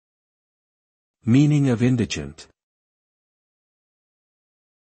Meaning of indigent.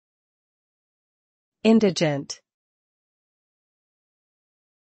 Indigent.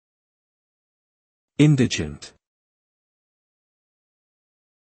 Indigent.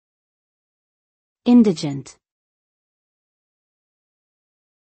 Indigent.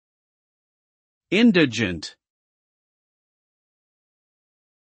 Indigent.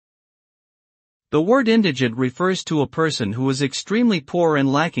 The word indigent refers to a person who is extremely poor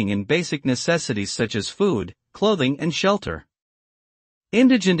and lacking in basic necessities such as food, clothing, and shelter.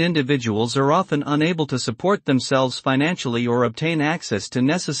 Indigent individuals are often unable to support themselves financially or obtain access to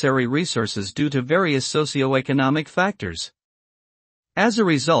necessary resources due to various socioeconomic factors. As a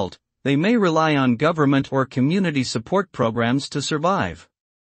result, they may rely on government or community support programs to survive.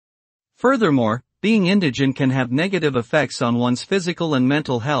 Furthermore, being indigent can have negative effects on one's physical and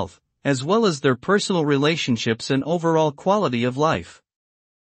mental health, as well as their personal relationships and overall quality of life.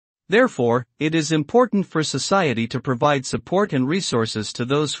 Therefore, it is important for society to provide support and resources to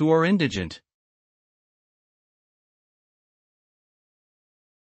those who are indigent.